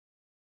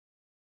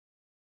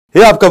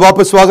ये आपका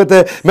वापस स्वागत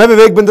है। मैं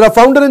Vivek Bindra,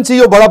 founder and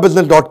CEO बड़ा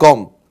बिजनेस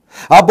 .com।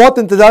 आप बहुत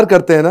इंतजार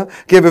करते हैं ना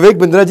कि विवेक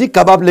बिंद्रा जी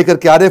कब आप लेकर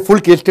के आ रहे हैं full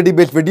case study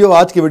based video.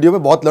 आज की वीडियो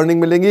में बहुत लर्निंग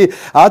मिलेंगी।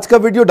 आज का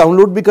वीडियो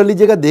डाउनलोड भी कर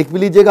लीजिएगा, देख भी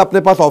लीजिएगा,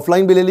 अपने पास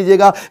ऑफलाइन भी ले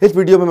लीजिएगा। इस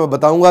वीडियो में मैं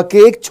बताऊंगा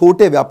कि एक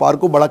छोटे व्यापार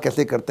को बड़ा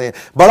कैसे करते हैं।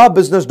 बड़ा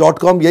बिजनेस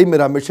 .com, यही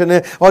मेरा मिशन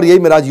है और यही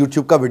मेरा आज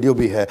यूट्यूब का वीडियो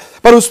भी है।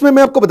 पर उसमें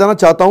मैं आपको बताना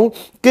चाहता हूं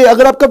कि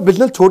अगर आपका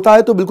बिजनेस छोटा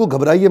है तो बिल्कुल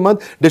घबराइए मत।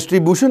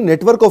 डिस्ट्रीब्यूशन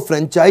नेटवर्क और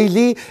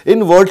फ्रेंचाइजी,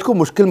 इन वर्ड्स को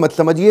मुश्किल मत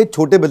समझिए।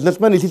 छोटे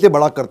बिजनेसमैन इसी से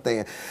बड़ा करते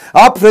हैं।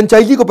 आप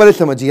फ्रेंचाइजी को पहले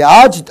समझिए।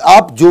 आज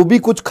आप जो भी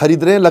कुछ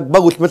खरीद रहे हैं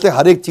लगभग उसमें से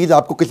हर एक चीज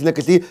आपको किसी ना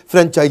किसी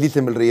फ्रेंचाइजी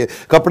से मिल रही है।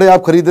 कपड़े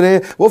आप खरीद रहे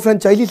हैं वो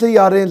फ्रेंचाइजी से ही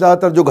आ रहे हैं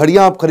ज्यादातर। जो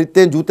घड़ियां आप खरीदते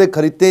हैं, जूते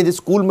खरीदते हैं, जिस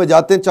स्कूल में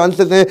जाते हैं,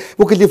 चांसेस हैं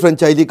वो किसी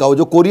फ्रेंचाइजी का हो।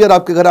 जो कोरियर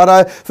आपके घर आ रहा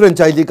है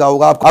फ्रेंचाइजी का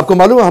होगा। आपको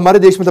मालूम है हमारे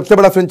देश में सबसे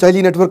बड़ा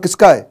फ्रेंचाइजी नेटवर्क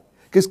किसका है?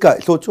 किसका है?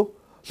 सोचो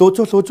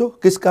सोचो सोचो,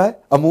 किसका है?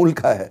 अमूल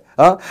का है।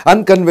 हाँ,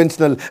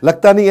 अनकन्वेंशनल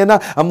लगता नहीं है ना।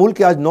 अमूल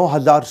के आज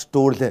 9,000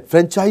 स्टोर्स हैं,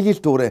 फ्रेंचाइजी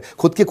स्टोर हैं।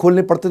 खुद के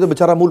खोलने पड़ते तो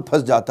बेचारा अमूल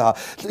फंस जाता।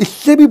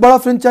 इससे भी बड़ा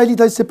फ्रेंचाइजी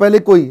था इससे पहले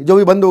कोई, जो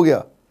भी बंद हो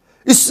गया।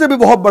 इससे भी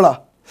बहुत बड़ा,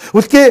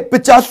 उसके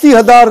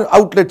 85,000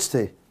 आउटलेट्स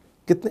थे।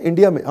 कितने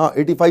इंडिया में? हाँ,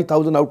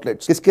 85,000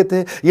 आउटलेट्स। किसके थे?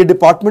 ये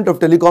डिपार्टमेंट ऑफ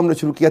टेलीकॉम ने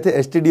शुरू किया थे।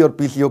 एसटीडी और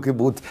पीसीओ के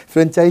बूथ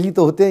फ्रेंचाइजी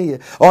तो होते हैं ये।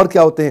 और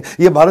क्या होते हैं?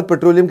 ये भारत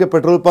पेट्रोलियम के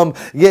पेट्रोल पंप,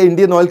 ये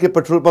इंडियन ऑयल के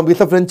पेट्रोल पंप, ये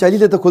सब फ्रेंचाइजी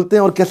से तो खुलते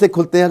हैं। और कैसे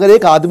खुलते हैं? अगर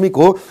एक आदमी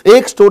को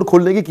एक स्टोर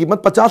खोलने की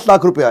कीमत 50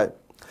 लाख रुपए आए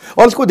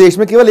और उसको देश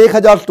में केवल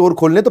 1,000 स्टोर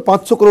खोलने तो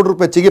 500 करोड़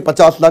रुपए चाहिए।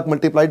 50 लाख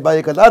मल्टीप्लाइड बाय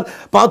 1,000,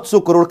 500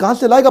 करोड़। कहां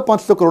से लाएगा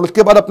 500 करोड़?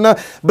 उसके बाद अपना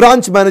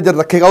ब्रांच मैनेजर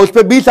रखेगा, उस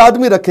पर 20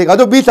 आदमी रखेगा।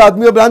 जो 20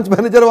 आदमी और ब्रांच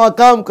मैनेजर वहां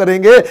काम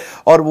करेंगे।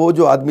 और वो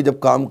जो आदमी जब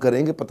काम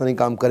करेंगे, पता नहीं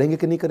काम करेंगे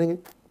कि नहीं करेंगे।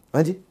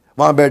 हाँ जी,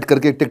 वहां बैठ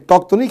करके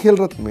टिकटॉक तो नहीं खेल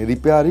रहा था, मेरी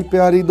प्यारी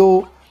प्यारी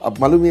दो। अब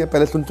मालूम ही है,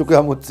 पहले सुन चुके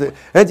हम मुझसे।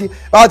 है जी,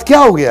 आज क्या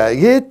हो गया है?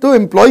 ये तो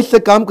एम्प्लॉय से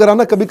काम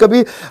कराना कभी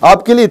कभी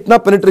आपके लिए इतना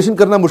पेनिट्रेशन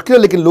करना मुश्किल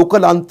है। लेकिन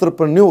लोकल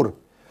एंटरप्रेन्योर,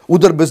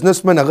 उधर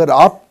बिजनेसमैन, अगर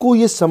आपको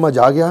ये समझ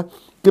आ गया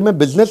कि मैं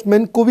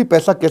बिजनेसमैन को भी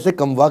पैसा कैसे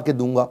कमवा के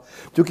दूंगा,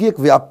 क्योंकि एक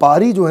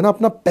व्यापारी जो है ना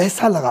अपना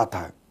पैसा लगाता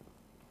है।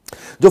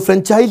 जो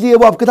फ्रेंचाइजी है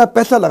वो आपके साथ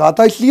पैसा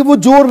लगाता है, इसलिए वो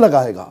जोर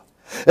लगाएगा।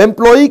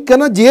 एम्प्लॉय का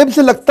ना जेब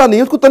से लगता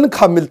नहीं, उसको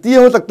तनख्वाह मिलती है,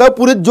 हो सकता है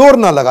पूरे जोर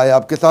ना लगाए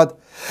आपके साथ।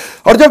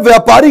 और जब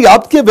व्यापारी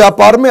आपके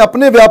व्यापार में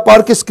अपने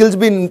व्यापार के स्किल्स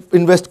भी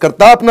इन्वेस्ट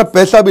करता है, अपना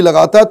पैसा भी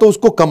लगाता है, तो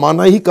उसको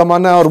कमाना ही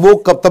कमाना है। और वो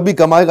तभी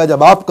कमाएगा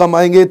जब आप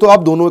कमाएंगे। तो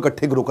आप दोनों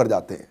इकट्ठे ग्रो कर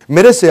जाते हैं।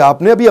 मेरे से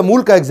आपने अभी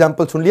अमूल का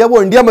एग्जांपल सुन लिया,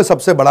 वो इंडिया में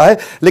सबसे बड़ा है।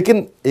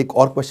 लेकिन एक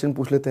और क्वेश्चन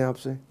पूछ लेते हैं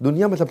आपसे,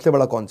 दुनिया में सबसे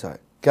बड़ा कौन सा है?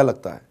 क्या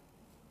लगता है?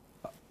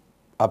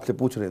 आपसे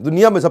पूछ रहे हैं,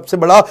 दुनिया में सबसे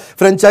बड़ा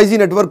फ्रेंचाइजी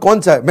नेटवर्क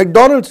कौन सा है?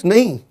 मैकडॉनल्ड्स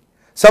नहीं,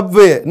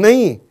 सबवे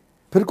नहीं,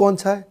 फिर कौन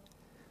सा है?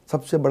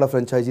 सबसे बड़ा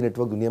फ्रेंचाइजी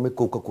नेटवर्क दुनिया में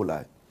कोका कोला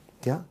है।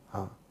 क्या?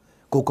 हाँ,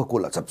 कोका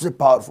कोला सबसे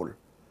पावरफुल।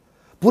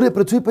 पूरे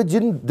पृथ्वी पे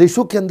जिन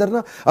देशों के अंदर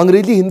ना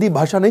अंग्रेजी हिंदी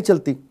भाषा नहीं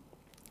चलती,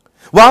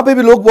 वहां पे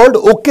भी लोग वर्ड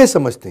ओके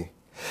समझते हैं।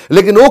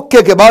 लेकिन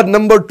ओके के बाद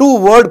नंबर 2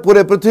 वर्ड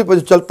पूरे पृथ्वी पर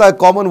जो चलता है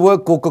कॉमन, वो है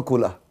कोका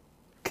कोला।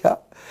 क्या?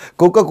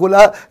 Coca Cola.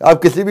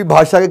 आप किसी भी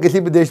भाषा के किसी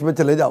भी देश में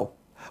चले जाओ,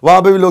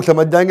 वहां पे भी लोग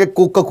समझ जाएंगे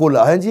कोका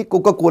कोला है जी।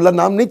 कोका कोला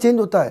नाम नहीं चेंज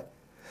होता है,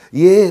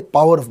 ये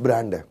पावर ऑफ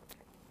ब्रांड है।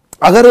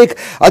 अगर एक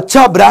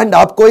अच्छा ब्रांड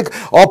आपको एक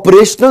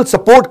ऑपरेशनल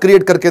सपोर्ट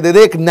क्रिएट करके दे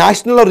दे, एक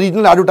नेशनल और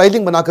रीजनल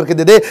एडवर्टाइजिंग बना करके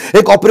दे दे,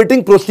 एक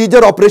ऑपरेटिंग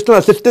प्रोसीजर, ऑपरेशनल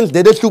असिस्टेंस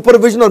दे दे,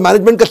 सुपरविजन और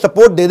मैनेजमेंट का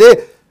सपोर्ट दे दे,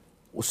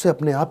 उससे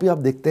अपने आप ही आप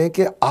देखते हैं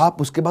कि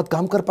आप उसके बाद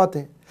काम कर पाते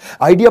हैं।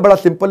 आइडिया बड़ा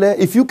सिंपल है।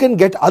 If you can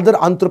get other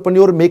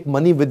entrepreneur make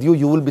money with you,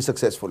 you will be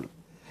successful.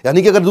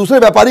 यानी कि अगर दूसरे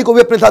व्यापारी को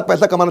भी अपने साथ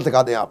पैसा कमाना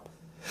सिखा दें आप,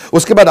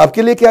 उसके बाद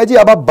आपके लिए क्या है जी?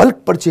 अब आप बल्क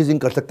परचेजिंग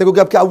कर सकते हैं,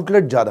 क्योंकि आपके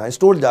आउटलेट ज्यादा है,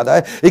 स्टोर ज्यादा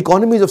है,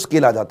 इकोनॉमीज ऑफ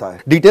स्केल आ जाता है।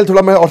 डिटेल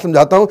थोड़ा मैं और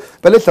समझाता हूं।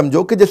 पहले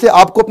समझो कि जैसे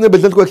आपको अपने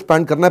बिजनेस को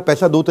एक्सपैंड करना है,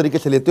 पैसा 2 तरीके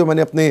से लेते हो।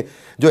 मैंने अपने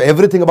जो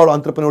एवरीथिंग अबाउट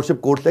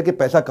एंटरप्रेन्योरशिप कोर्स है कि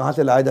पैसा कहां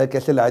से लाया जाए,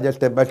 कैसे लाया जाए,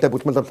 स्टेप बाय स्टेप,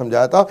 उसमें सब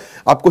समझाया था।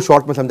 आपको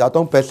शॉर्ट में समझाता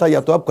हूं। पैसा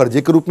या तो आप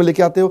कर्जे के रूप में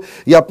लेके आते हो,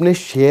 या अपने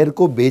शेयर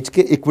को बेच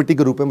के इक्विटी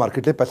के रूप में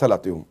मार्केट में पैसा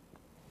लाते हो।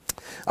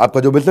 आपका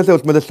जो बिजनेस है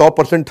उसमें से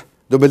 100%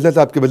 जो बिजनेस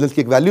है, आपके बिजनेस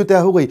की एक वैल्यू तय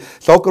हो गई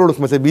 100 करोड़,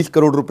 उसमें से 20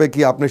 करोड़ रुपए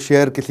की आपने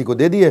शेयर किसी को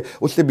दे दिए,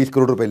 उससे 20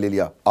 करोड़ रुपए ले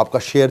लिया, आपका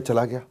शेयर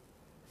चला गया।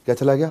 क्या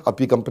चला गया?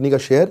 आपकी कंपनी का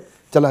शेयर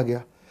चला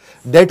गया।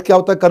 डेट क्या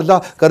होता है? कर्जा।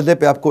 कर्जे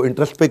पे आपको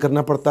इंटरेस्ट पे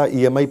करना पड़ता है,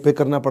 ईएमआई पे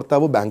करना पड़ता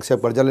है। वो बैंक से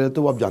आप कर्जा ले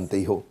लेते हो, वो आप जानते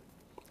ही हो।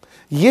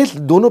 ये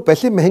दोनों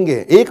पैसे महंगे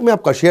हैं। एक में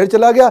आपका शेयर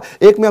चला गया,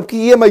 एक में आपकी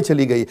ईएमआई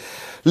चली गई।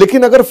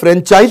 लेकिन अगर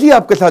फ्रेंचाइजी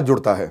आपके साथ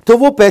जुड़ता है तो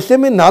वो पैसे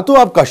में ना तो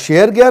आपका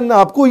शेयर गया, ना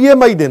आपको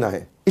ईएमआई देना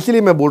है।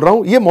 इसलिए मैं बोल रहा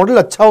हूं ये मॉडल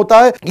अच्छा होता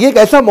है। ये एक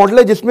ऐसा मॉडल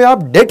है जिसमें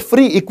आप डेट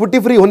फ्री, इक्विटी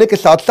फ्री होने के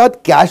साथ साथ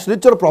कैश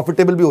रिच और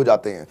प्रॉफिटेबल भी हो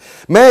जाते हैं।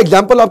 मैं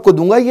एग्जांपल आपको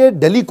दूंगा। ये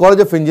दिल्ली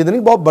कॉलेज ऑफ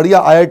इंजीनियरिंग, बहुत बढ़िया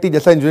आईआईटी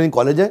जैसा इंजीनियरिंग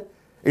कॉलेज है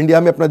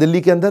इंडिया में, अपना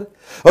दिल्ली के अंदर।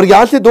 और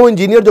यहां से 2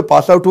 इंजीनियर जो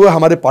पास आउट हुए,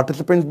 हमारे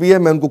पार्टिसिपेंट्स भी है,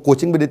 मैं उनको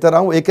कोचिंग भी देता रहा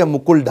हूं। एक है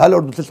मुकुल ढाल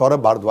और दूसरे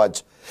सौरभ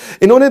भारद्वाज।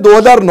 इन्होंने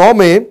 2009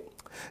 में,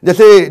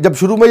 जैसे जब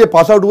शुरू में ये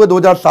पास आउट हुए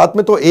 2007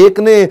 में, तो एक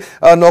ने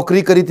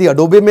नौकरी करी थी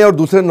अडोबे में और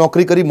दूसरे ने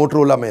नौकरी करी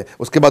मोटरोला में।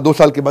 उसके बाद 2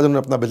 साल के बाद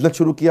उन्होंने अपना बिजनेस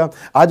शुरू किया।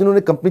 आज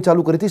उन्होंने कंपनी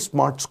चालू करी थी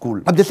स्मार्ट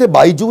स्कूल। अब जैसे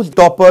Byju's,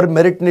 Toppr,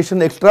 merit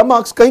nation, extra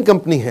marks, कई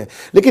कंपनी है,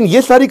 लेकिन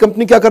ये सारी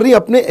कंपनी क्या कर रही है?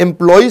 अपने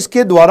एम्प्लॉइज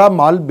के द्वारा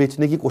माल बेचने की कोशिश